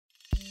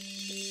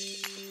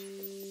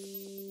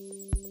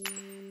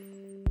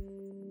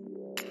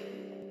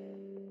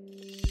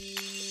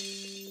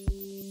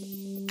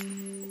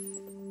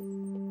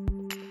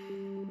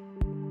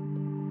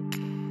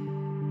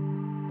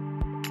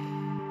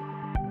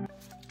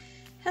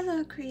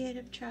Hello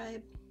Creative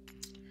Tribe.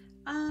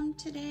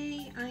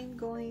 Today I'm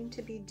going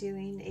to be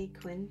doing a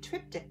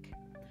Quintriptych,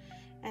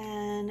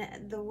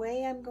 and the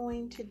way I'm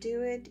going to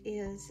do it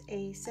is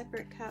a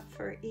separate cup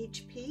for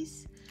each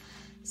piece.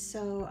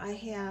 So I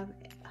have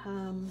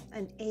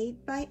an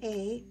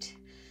 8x8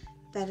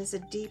 that is a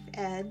deep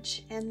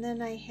edge, and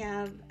then I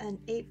have an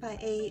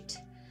 8x8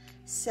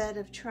 set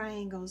of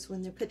triangles.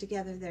 When they're put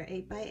together, they're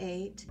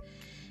 8x8,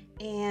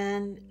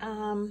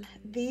 and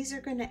these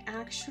are going to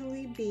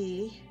actually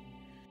be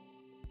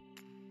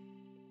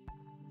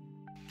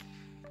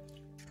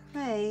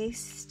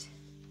placed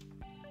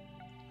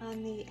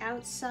on the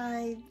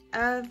outside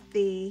of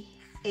the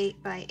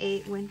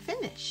 8x8 when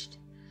finished.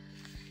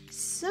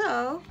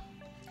 So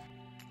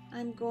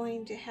I'm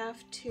going to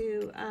have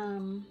to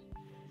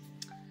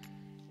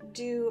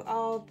do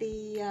all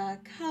the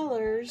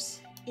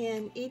colors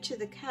in each of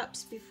the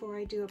cups before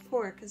I do a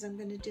pour, because I'm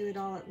going to do it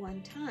all at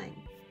one time.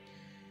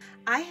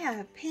 I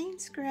have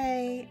Payne's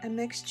Gray, a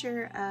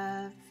mixture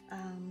of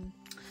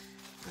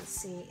let's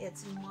see,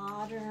 it's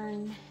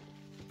Modern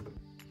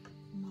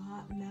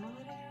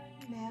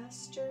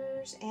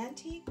Masters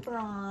Antique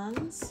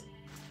Bronze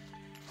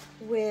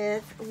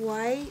with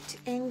white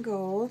and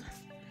gold,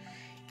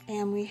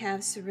 and we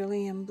have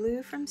Cerulean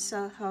Blue from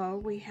Soho.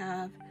 We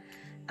have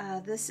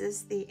this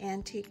is the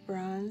Antique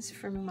Bronze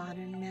from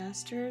Modern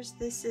Masters.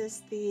 This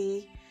is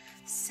the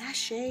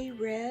Sashay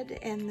Red,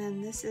 and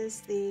then this is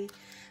the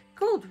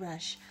Gold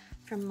Rush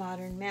from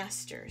Modern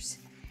Masters.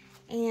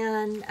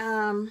 And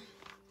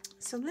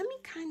so let me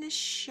kind of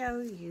show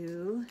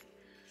you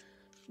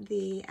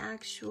the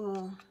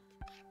actual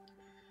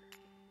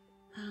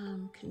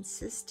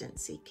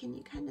consistency. Can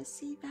you kind of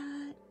see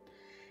that?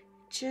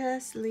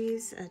 Just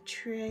leaves a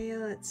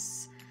trail.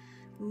 It's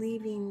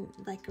leaving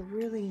like a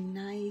really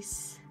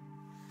nice,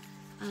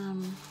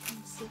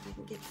 let's see if I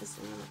can get this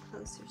a little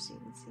closer so you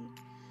can see.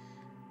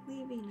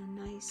 Leaving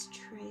a nice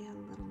trail,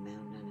 a little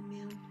mound on a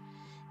mound.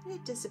 And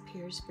it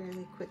disappears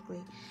fairly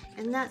quickly.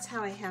 And that's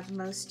how I have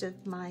most of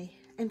my,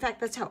 in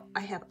fact, that's how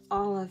I have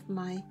all of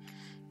my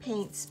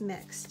paints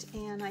mixed,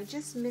 and I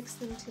just mixed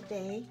them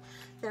today.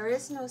 There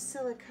is no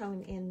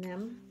silicone in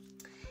them,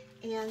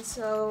 and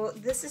so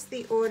this is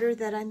the order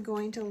that I'm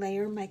going to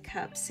layer my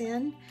cups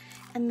in.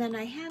 And then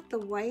I have the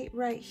white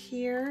right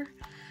here.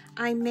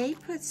 I may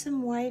put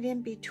some white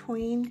in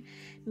between,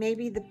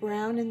 maybe the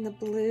brown and the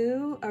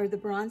blue, or the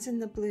bronze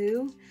and the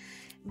blue,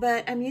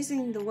 but I'm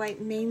using the white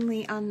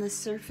mainly on the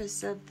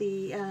surface of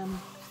the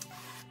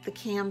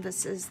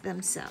canvases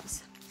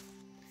themselves.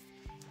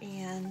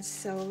 And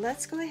so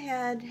let's go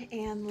ahead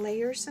and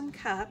layer some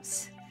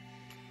cups,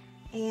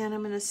 and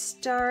I'm going to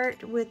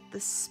start with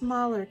the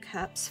smaller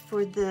cups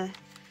for the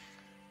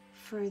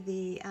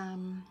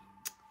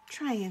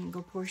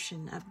triangle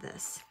portion of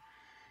this.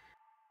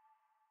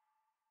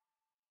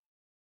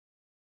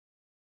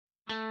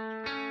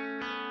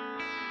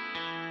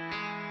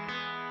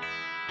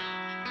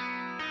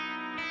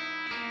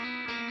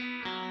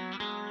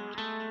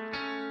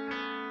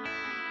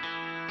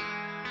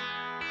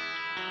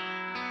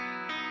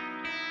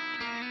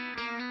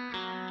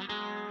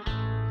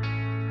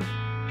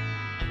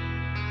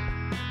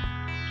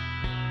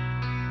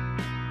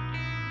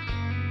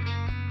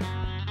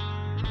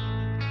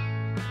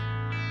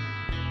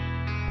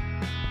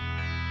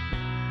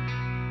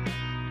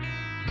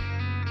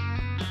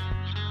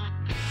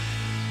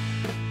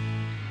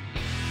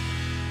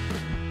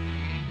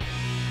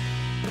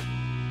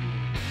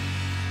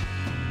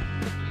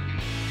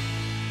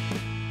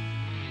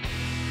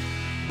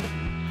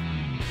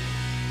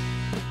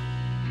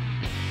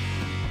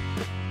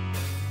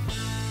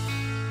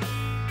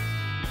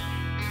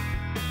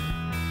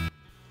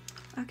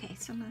 Okay,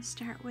 so I'm going to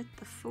start with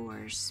the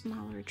 4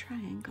 smaller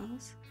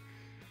triangles,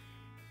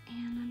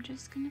 and I'm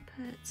just going to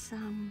put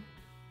some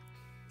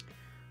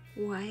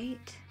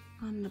white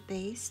on the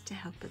base to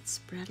help it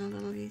spread a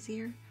little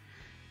easier.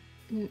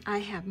 And I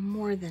have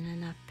more than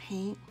enough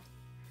paint,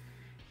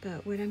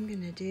 but what I'm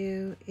going to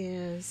do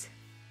is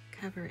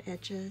cover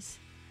edges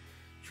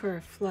for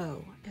a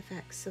flow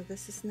effect. So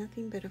this is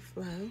nothing but a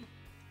flow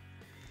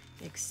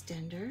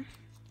extender.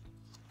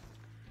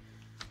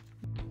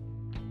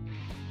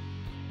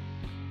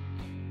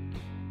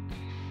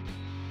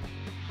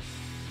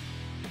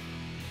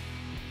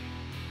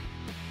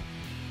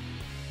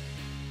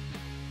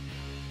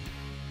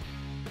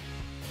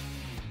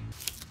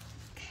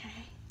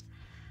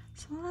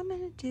 All I'm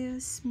going to do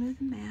is smooth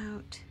them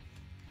out,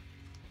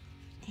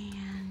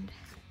 and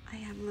I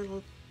have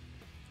little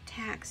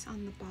tacks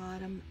on the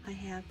bottom. I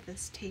have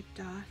this taped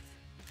off.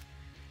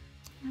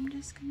 I'm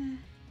just going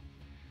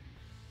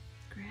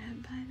to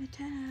grab by the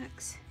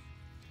tacks.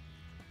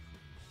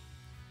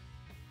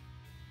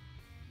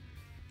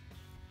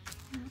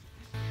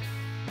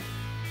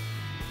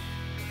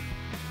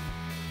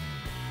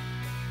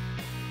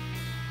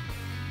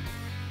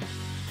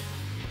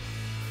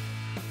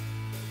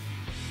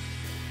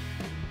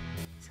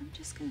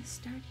 Just going to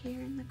start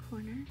here in the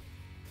corner and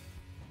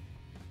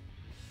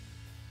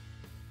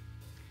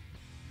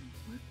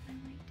work my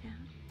way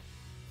down.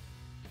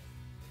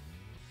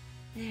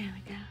 There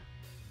we go.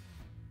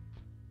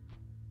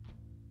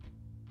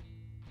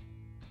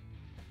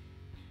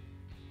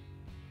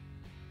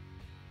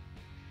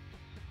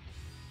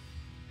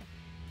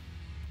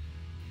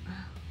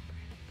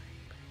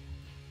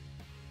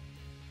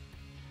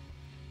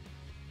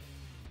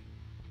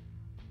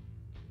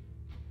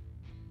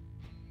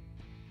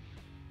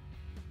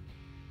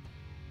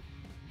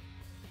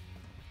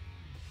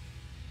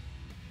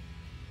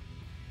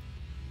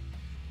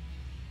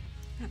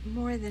 Got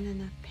more than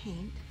enough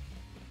paint,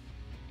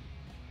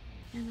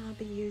 and I'll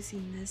be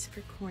using this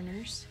for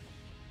corners.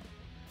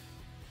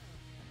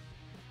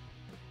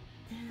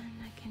 And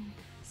I can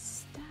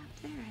stop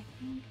there, I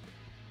think.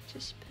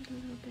 Just put a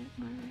little bit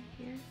more right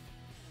here.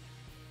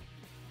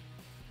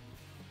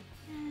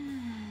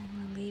 And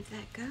we'll leave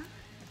that go.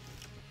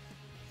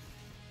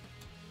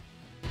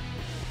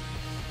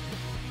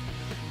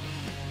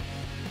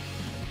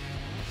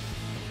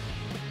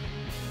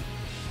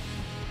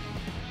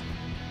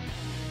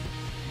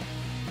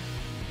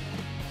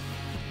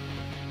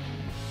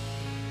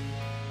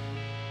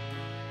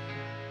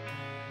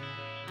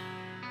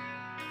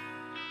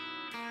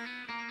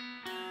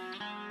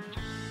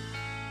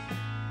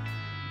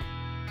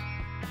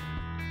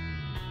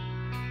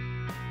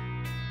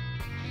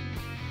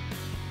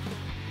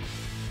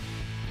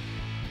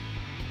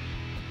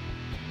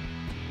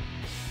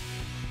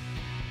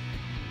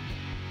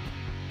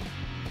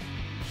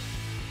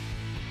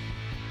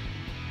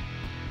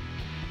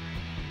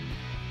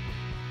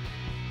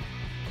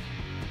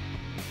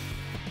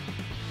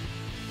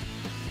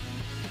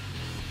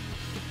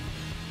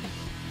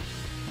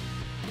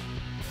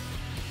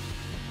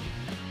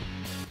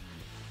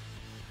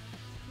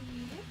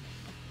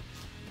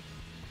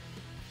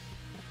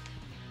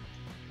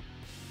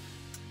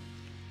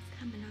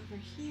 Coming over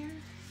here,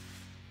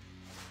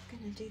 I'm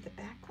gonna do the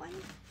back one.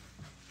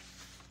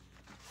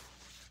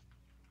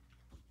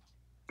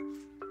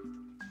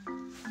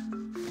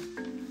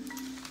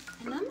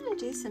 And I'm gonna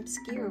do some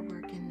skewer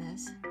work in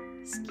this.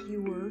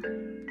 Skewer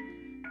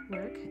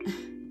work,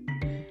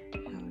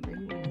 however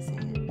you wanna say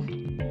it.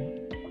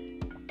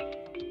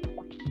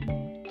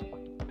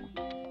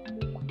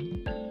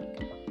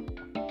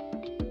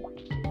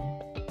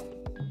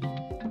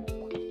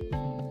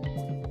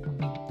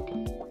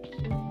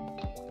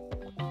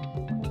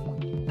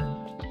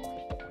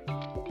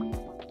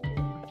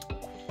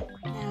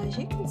 As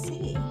you can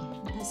see,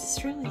 this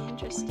is really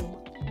interesting,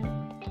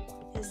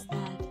 is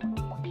that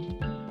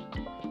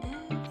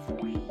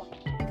every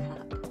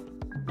cup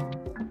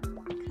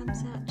comes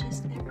out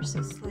just ever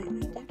so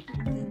slightly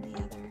different than the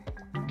other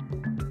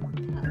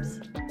cups,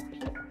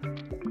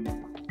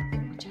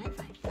 which I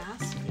find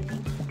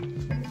fascinating.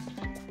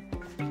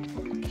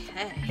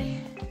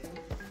 Okay,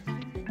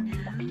 and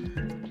now I'm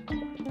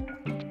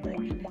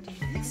going to do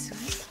this one.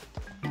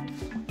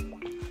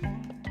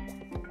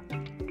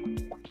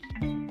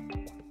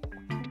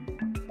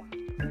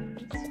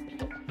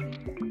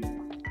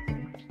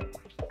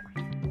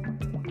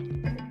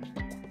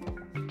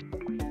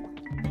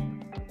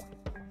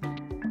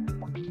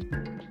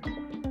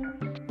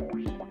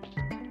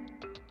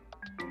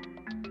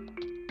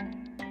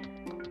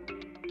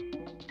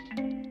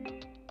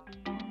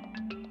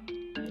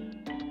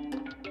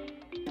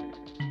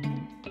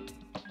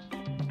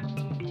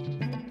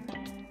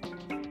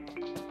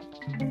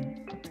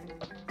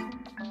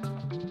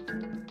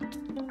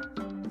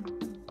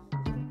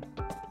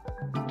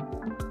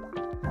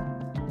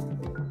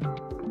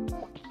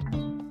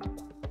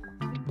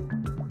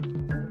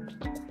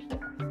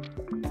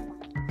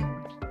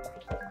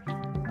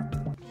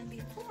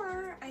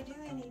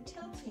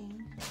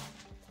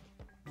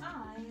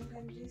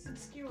 Some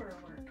skewer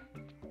work.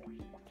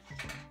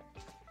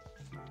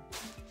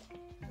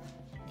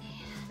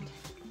 And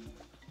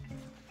I'm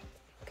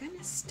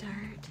gonna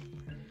start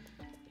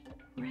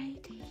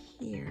right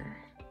here.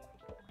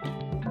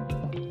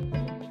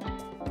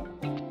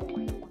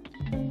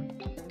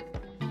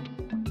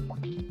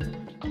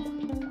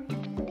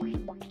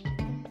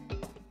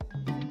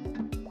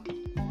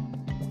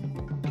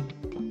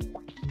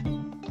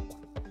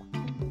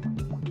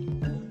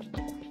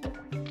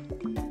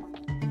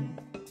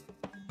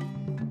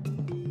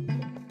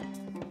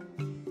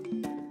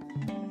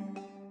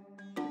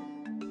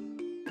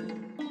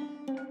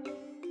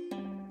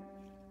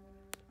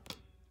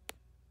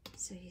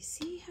 So you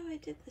see how I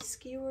did the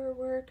skewer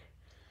work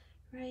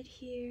right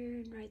here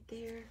and right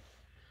there?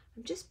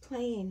 I'm just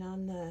playing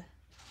on the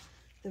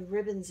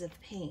ribbons of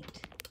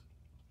paint.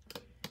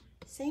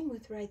 Same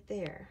with right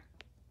there.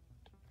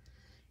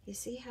 You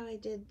see how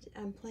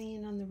I'm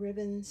playing on the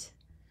ribbons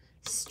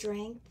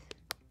strength.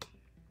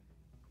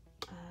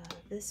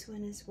 This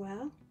one as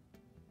well.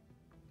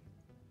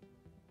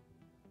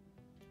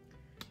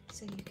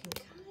 So you can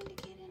kind of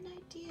get an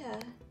idea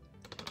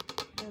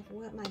of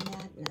what my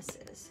madness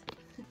is.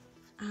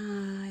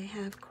 I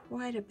have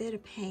quite a bit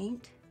of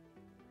paint.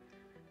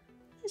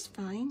 That's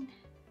fine.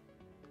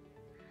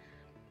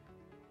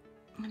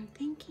 I'm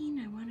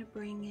thinking I want to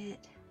bring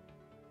it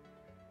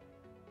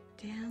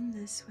down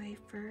this way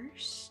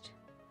first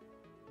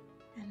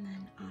and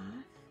then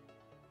off.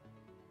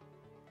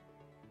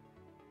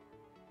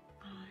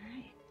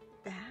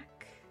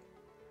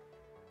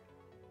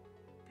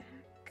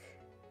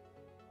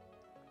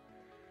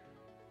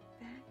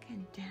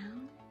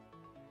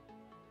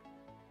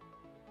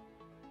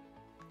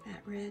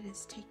 that red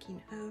is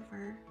taking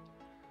over.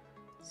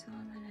 So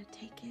I'm going to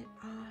take it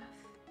off,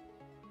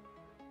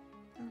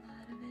 a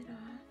lot of it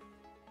off,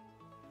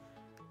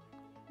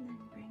 and then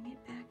bring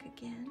it back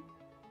again.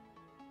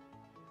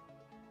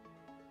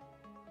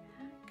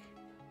 Back.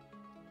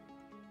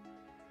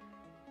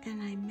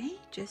 And I may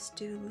just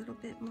do a little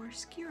bit more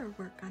skewer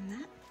work on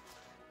that.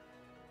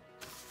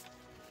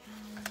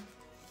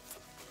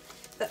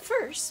 But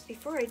first,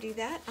 before I do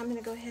that, I'm going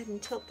to go ahead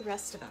and tilt the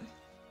rest of them.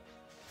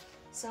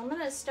 So I'm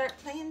going to start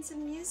playing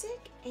some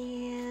music,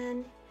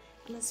 and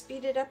I'm going to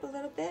speed it up a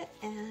little bit,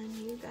 and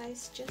you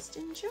guys just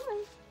enjoy.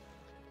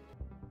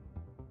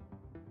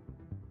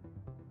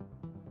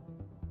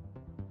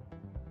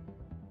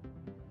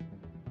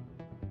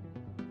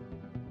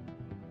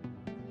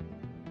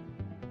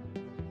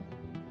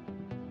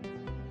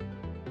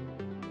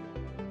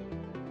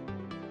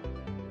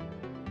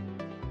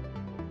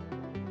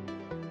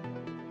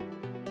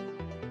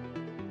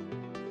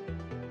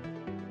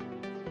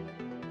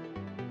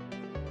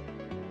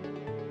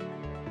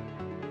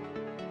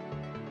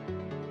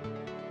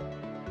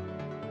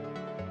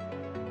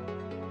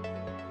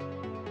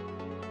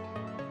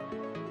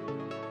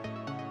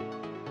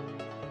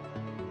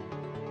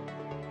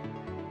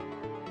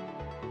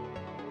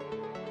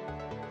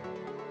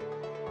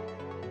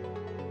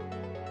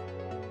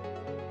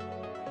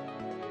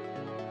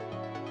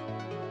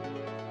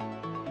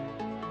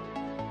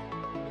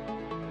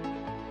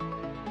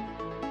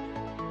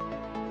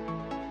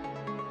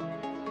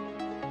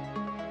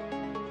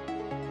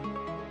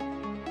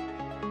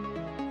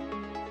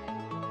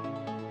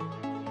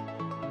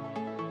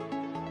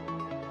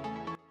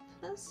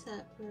 Close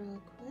up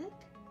real quick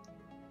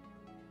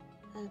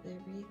of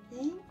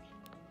everything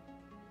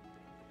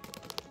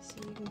so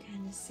you can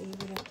kind of see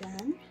what I've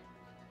done.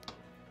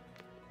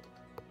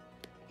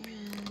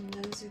 And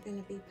those are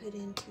going to be put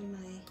into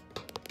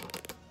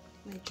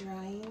my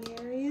drying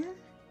area.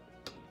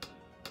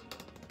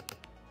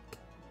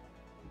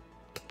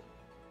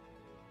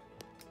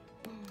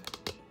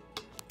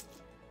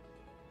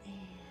 And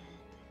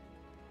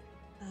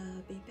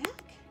I'll be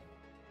back.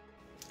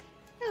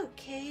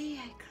 Okay,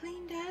 I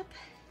cleaned up.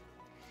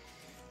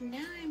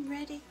 Now I'm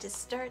ready to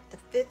start the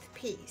fifth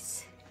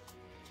piece.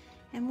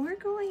 And we're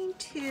going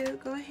to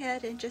go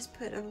ahead and just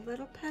put a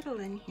little petal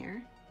in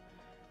here.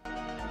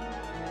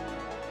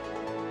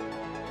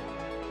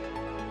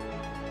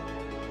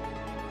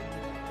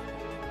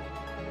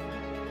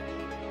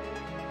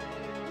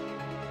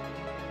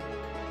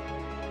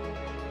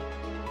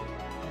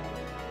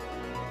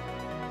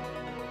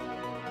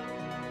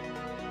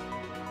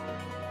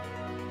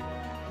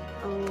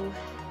 Oh,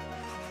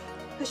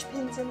 push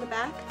pins in the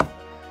back.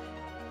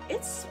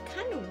 It's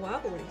kind of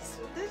wobbly, so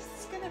this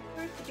is going to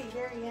prove to be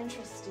very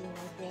interesting,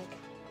 I think.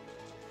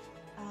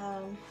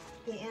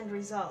 The end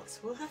results.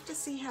 We'll have to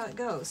see how it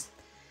goes.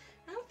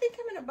 I don't think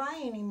I'm going to buy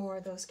any more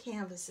of those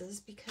canvases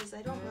because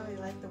I don't really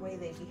like the way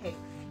they behave.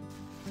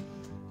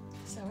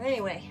 So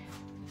anyway,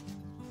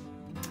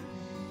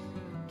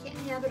 can't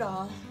have it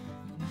all.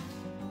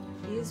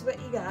 Use what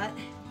you got.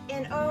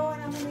 And oh,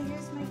 and I'm going to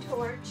use my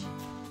torch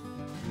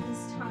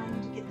this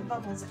time to get the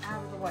bubbles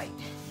out of the white.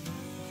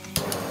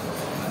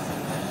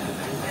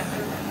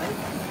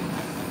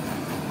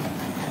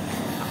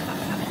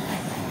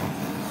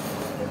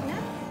 Good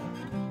enough.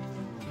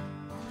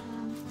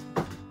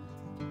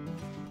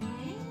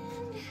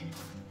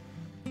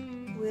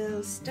 And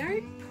we'll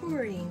start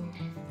pouring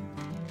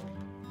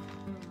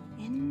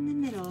in the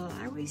middle.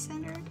 Are we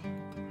centered?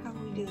 How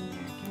are we doing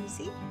there? Can you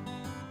see?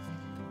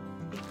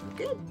 I think we're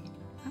good.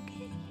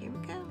 Okay, here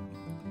we go.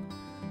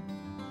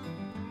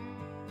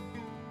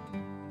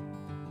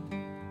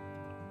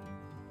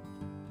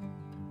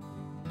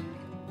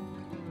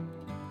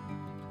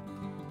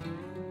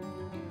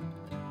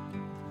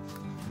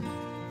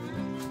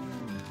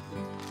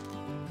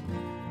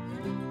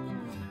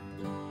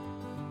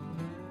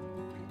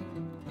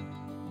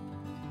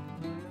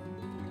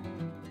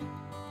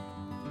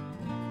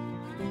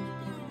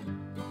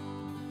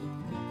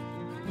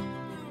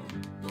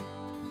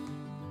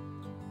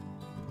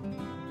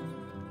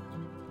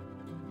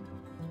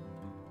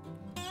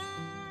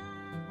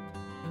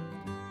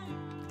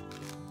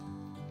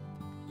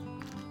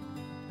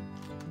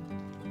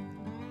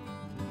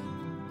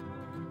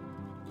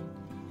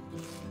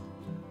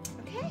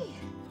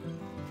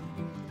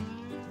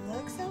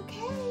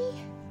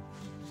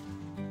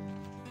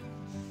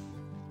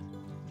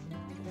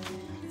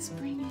 Let's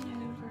bring it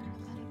over a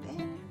little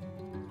bit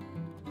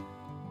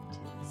to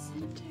the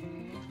center.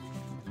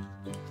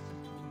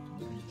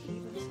 My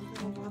table's a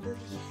little wobbly.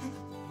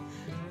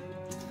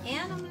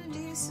 And I'm going to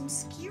do some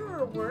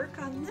skewer work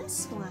on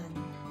this one.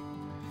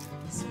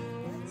 So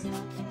let's look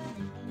at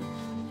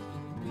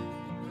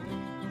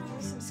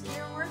do some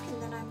skewer work,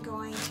 and then I'm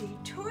going to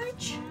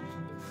torch,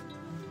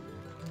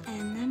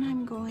 and then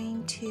I'm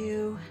going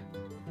to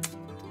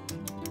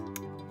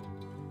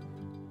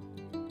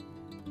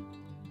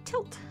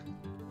tilt.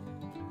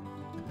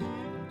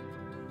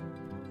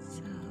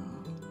 So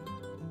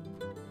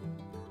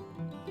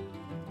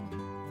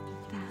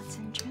that's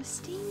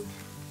interesting.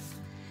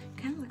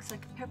 Kind of looks looks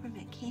like a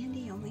peppermint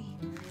candy, only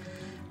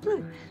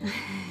blue.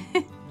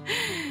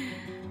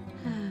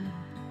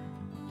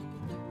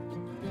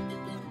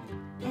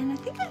 And I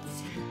think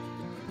it's,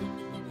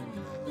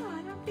 no,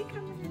 I don't think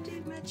I'm going to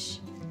do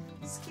much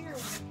scare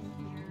work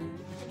in here. I'm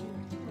going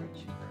to do a torch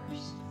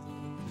first.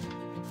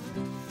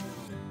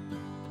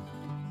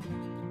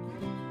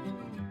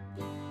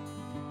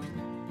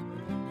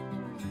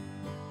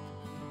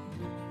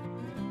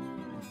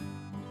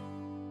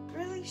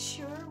 Really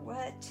sure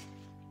what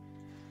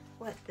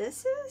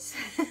this is,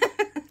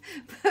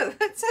 but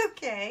it's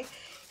okay.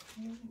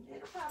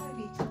 It'll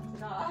probably be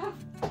tilted off.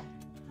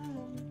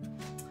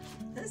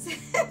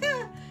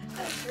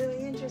 That's really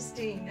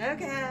interesting.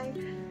 Okay.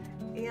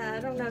 Yeah, I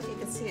don't know if you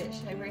can see it.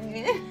 Should I bring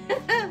it in?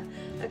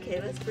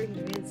 Okay, let's bring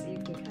it in so you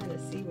can kind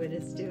of see what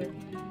it's doing.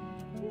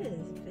 It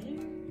is very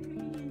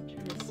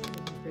interesting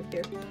over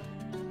here.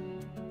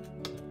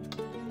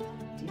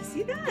 Do you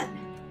see that?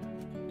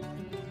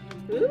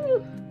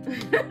 Ooh! I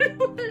don't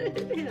know what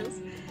it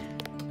is.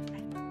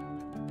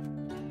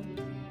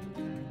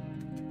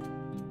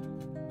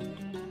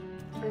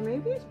 Or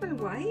maybe it's my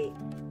white?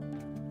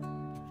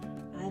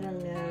 I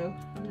don't know.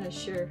 I'm not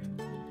sure.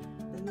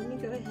 But let me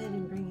go ahead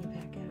and bring it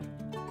back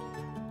out.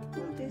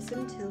 We'll do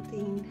some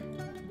tilting.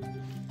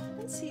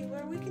 Let's see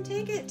where we can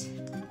take it.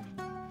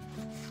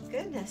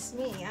 Goodness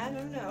me, I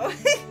don't know.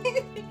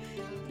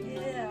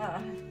 Yeah.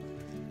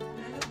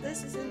 I hope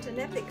this isn't an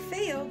epic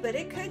fail, but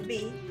it could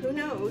be. Who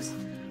knows?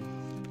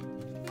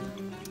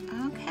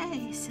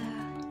 Okay, so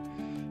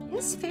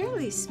it's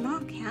fairly small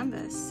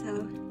canvas,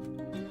 so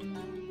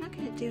I'm not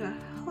going to do a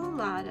whole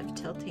lot of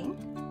tilting.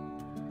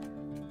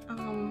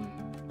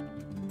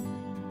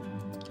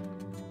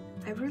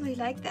 I really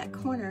like that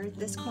corner,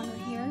 this corner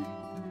here,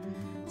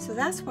 so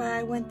that's why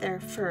I went there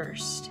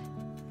first.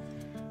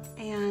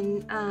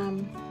 And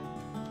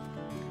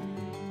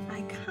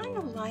I kind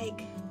of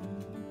like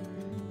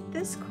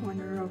this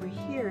corner over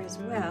here as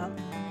well,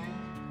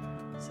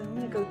 so I'm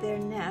going to go there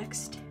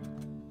next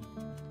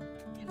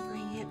and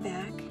bring it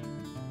back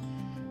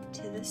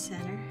to the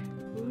center.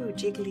 Ooh,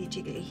 jiggly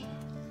jiggly.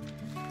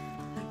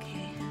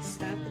 Okay, let's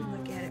stop and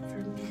look at it for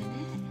a minute.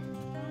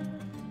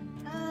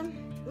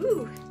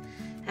 Ooh,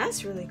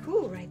 that's really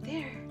cool right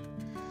there.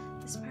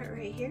 This part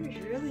right here is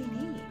really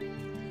neat.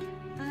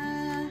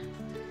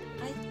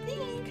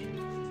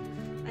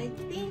 I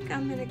think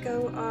I'm gonna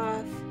go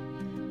off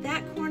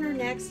that corner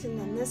next and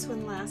then this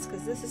one last,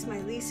 because this is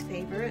my least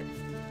favorite.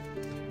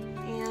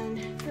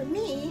 And for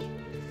me,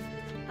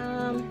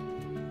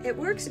 it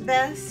works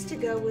best to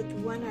go with the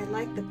one I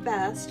like the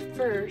best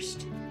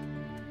first,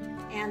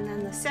 and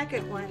then the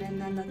second one, and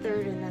then the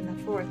third, and then the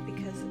fourth,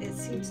 because it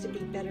seems to be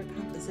better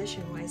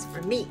composition wise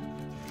for me.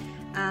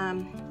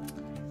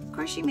 Of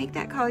course, you make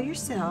that call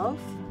yourself,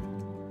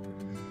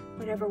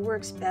 whatever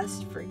works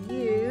best for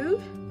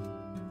you.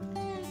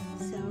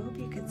 So I hope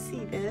you can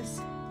see this.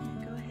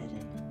 Go ahead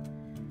and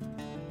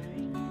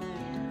bring it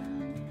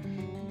down,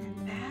 and then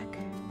back,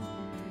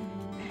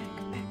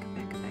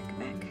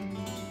 back.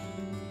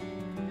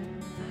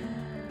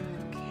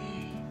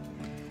 Okay,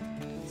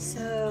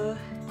 so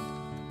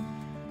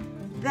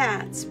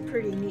that's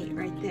pretty neat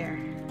right there,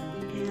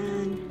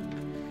 and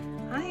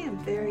I am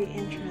very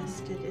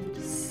interested in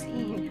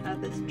seeing how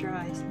this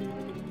dries,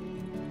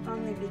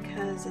 only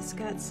because it's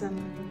got some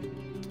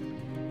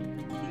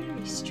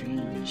very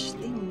strange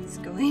things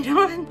going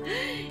on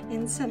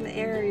in some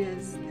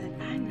areas that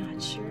I'm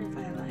not sure if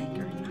I like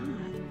or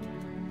not.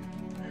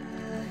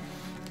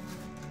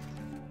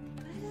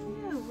 I don't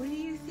know, what do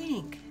you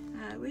think?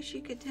 I wish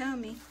you could tell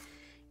me.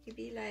 You'd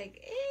be like,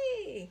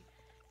 hey,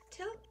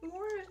 tilt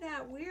more of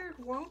that weird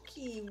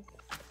wonky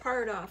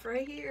part off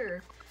right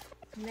here,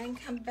 and then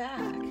come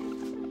back.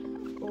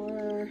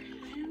 Or,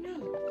 I don't know.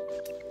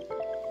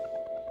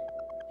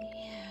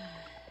 Yeah.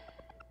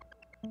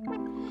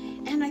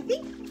 And I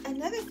think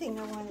another thing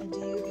I want to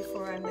do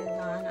before I move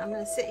on, I'm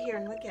going to sit here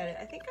and look at it.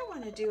 I think I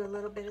want to do a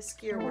little bit of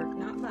skewer work,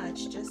 not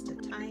much, just a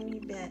tiny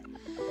bit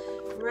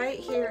right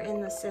here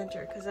in the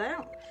center, because I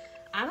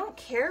don't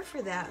care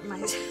for that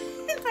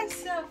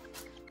myself.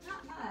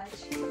 Not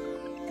much.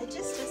 It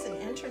just isn't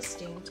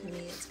interesting to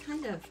me. It's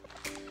kind of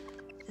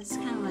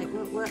like,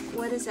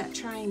 what is that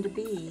trying to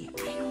be?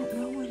 I don't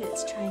know what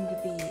it's trying to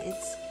be.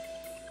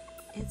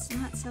 It's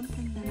not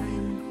something that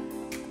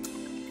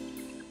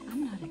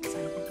I'm not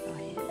excited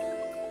by it.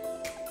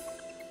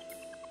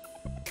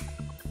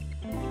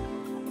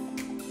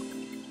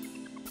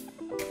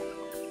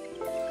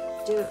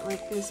 Do it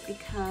like this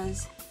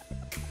because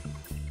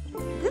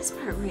this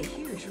part right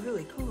here is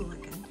really cool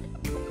looking.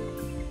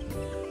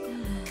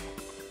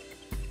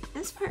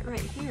 This part right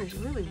here is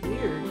really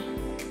weird.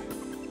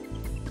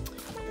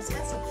 It's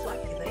got some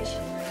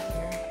flocculation right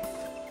here.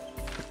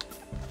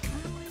 I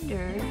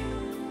wonder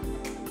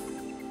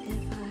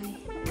if I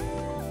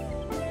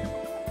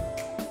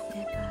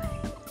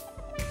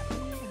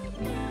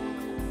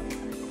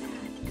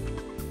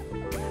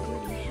that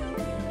would help.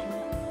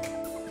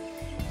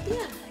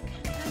 Yeah, I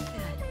kind of like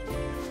that.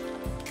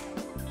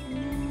 And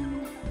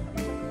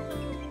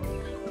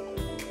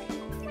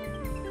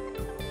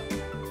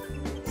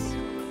then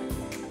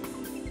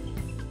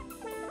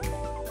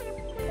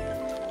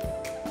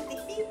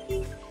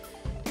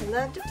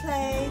love to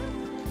play.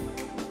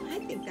 I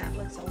think that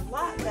looks a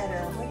lot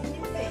better. What do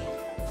you think?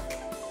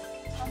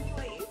 Tell me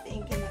what you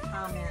think in the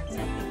comments. I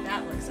think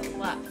that looks a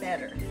lot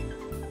better.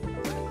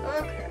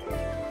 Okay.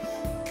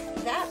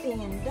 That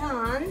being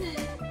done,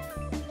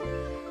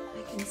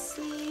 I can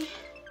see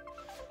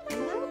a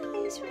little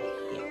place right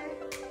here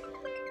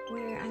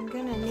where I'm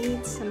gonna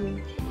need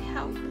some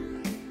help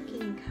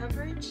getting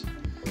coverage.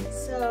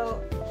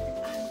 So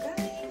I'm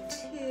going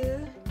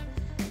to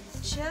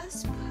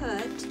just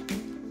put a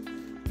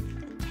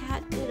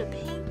tad bit of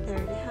paint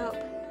there to help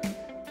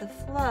the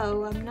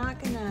flow. I'm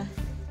not gonna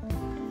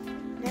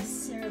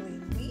necessarily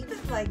leave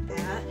it like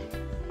that,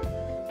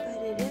 but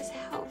it is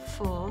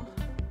helpful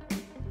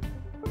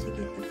to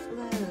get the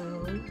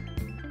flow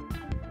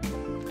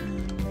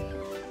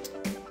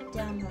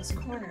down those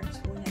corners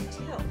when I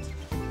tilt.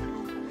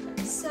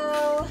 So,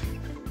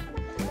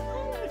 I don't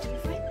know, do you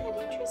find that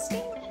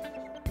interesting?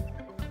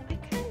 I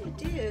kind of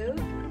do,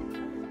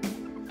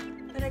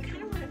 but I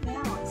kind of want it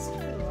balanced too.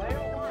 I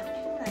don't want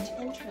too much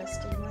interest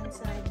in one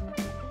side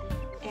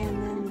and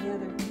then the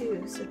other too,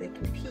 so they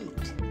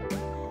compete.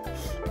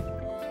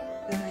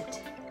 But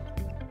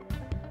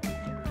I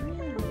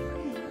really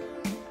think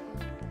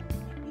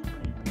what I'm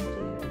going to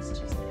do is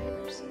just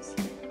ever so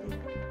slightly.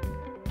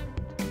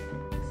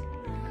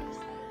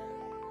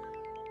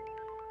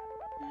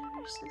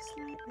 Ever so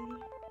slightly.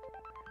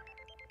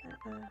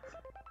 Uh-oh.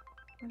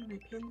 One of my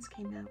pins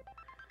came out.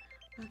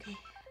 Okay,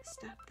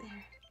 stop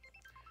there.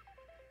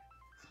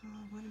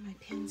 Oh, one of my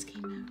pins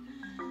came out.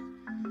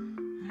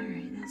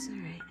 Alright, that's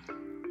alright.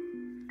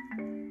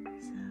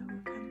 So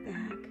we'll come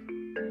back.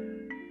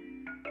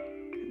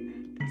 Come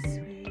back this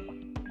way.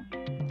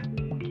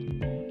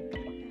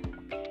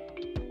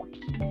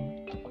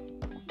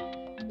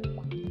 You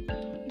can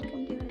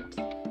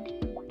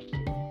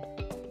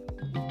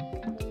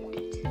do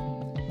it.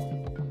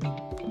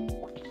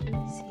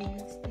 See,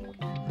 let's think of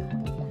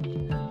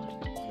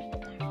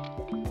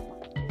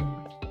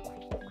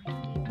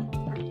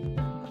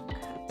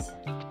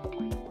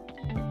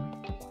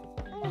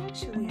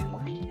actually, I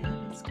like that.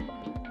 It's kind of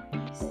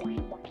nice.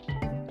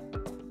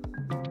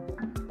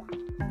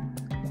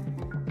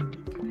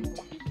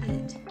 I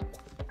think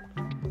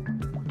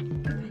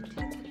if I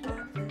took it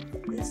off of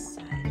this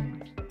side,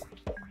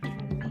 it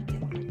would make it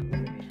look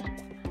really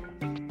nice.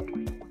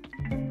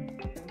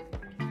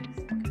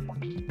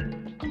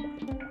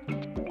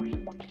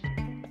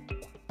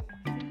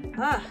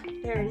 Ah,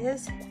 there it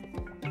is.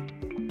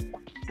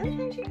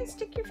 Sometimes you can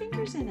stick your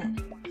fingers in it.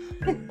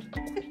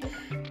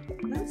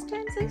 Most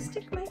times I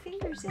stick my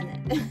fingers in it.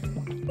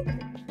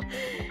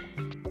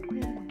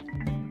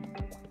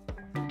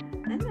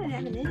 I'm not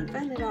having any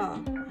fun at all.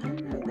 I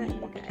don't know about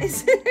you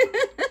guys.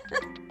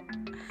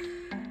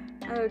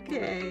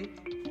 Okay.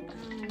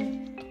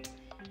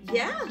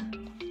 Yeah.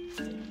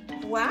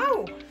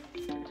 Wow.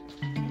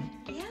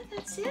 Yeah,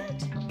 that's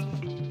it.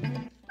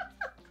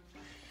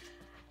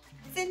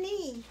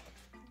 Fini.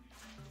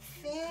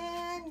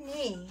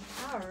 Fini.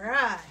 All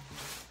right.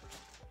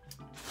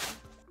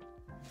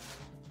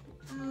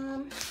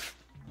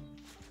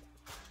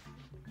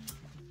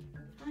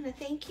 I want to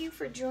thank you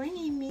for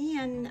joining me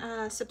and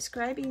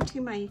subscribing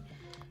to my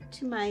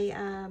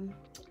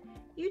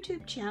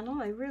YouTube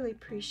channel. I really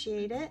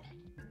appreciate it.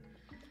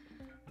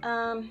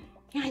 I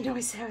know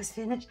I said I was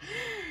finished,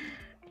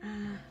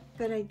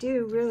 but I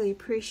do really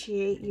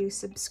appreciate you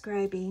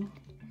subscribing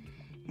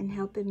and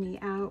helping me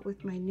out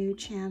with my new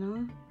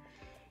channel.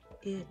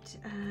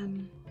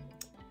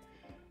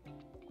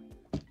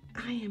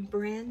 I am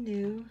brand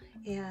new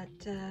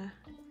at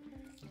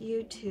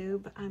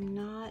YouTube. I'm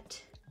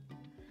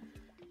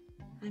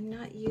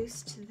not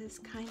used to this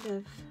kind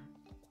of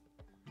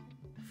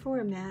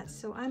format,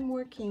 so I'm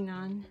working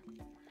on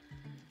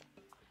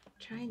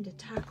trying to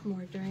talk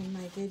more during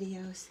my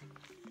videos.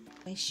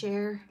 I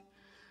share,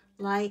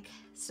 like,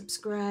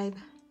 subscribe,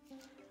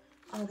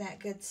 all that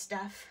good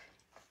stuff.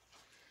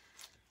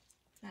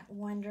 That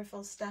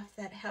wonderful stuff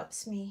that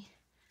helps me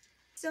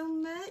so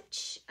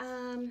much.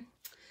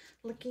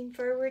 Looking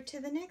forward to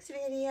the next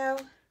video.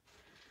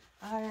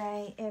 All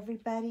right,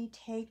 everybody,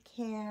 take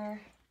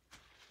care.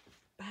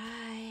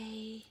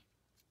 Bye.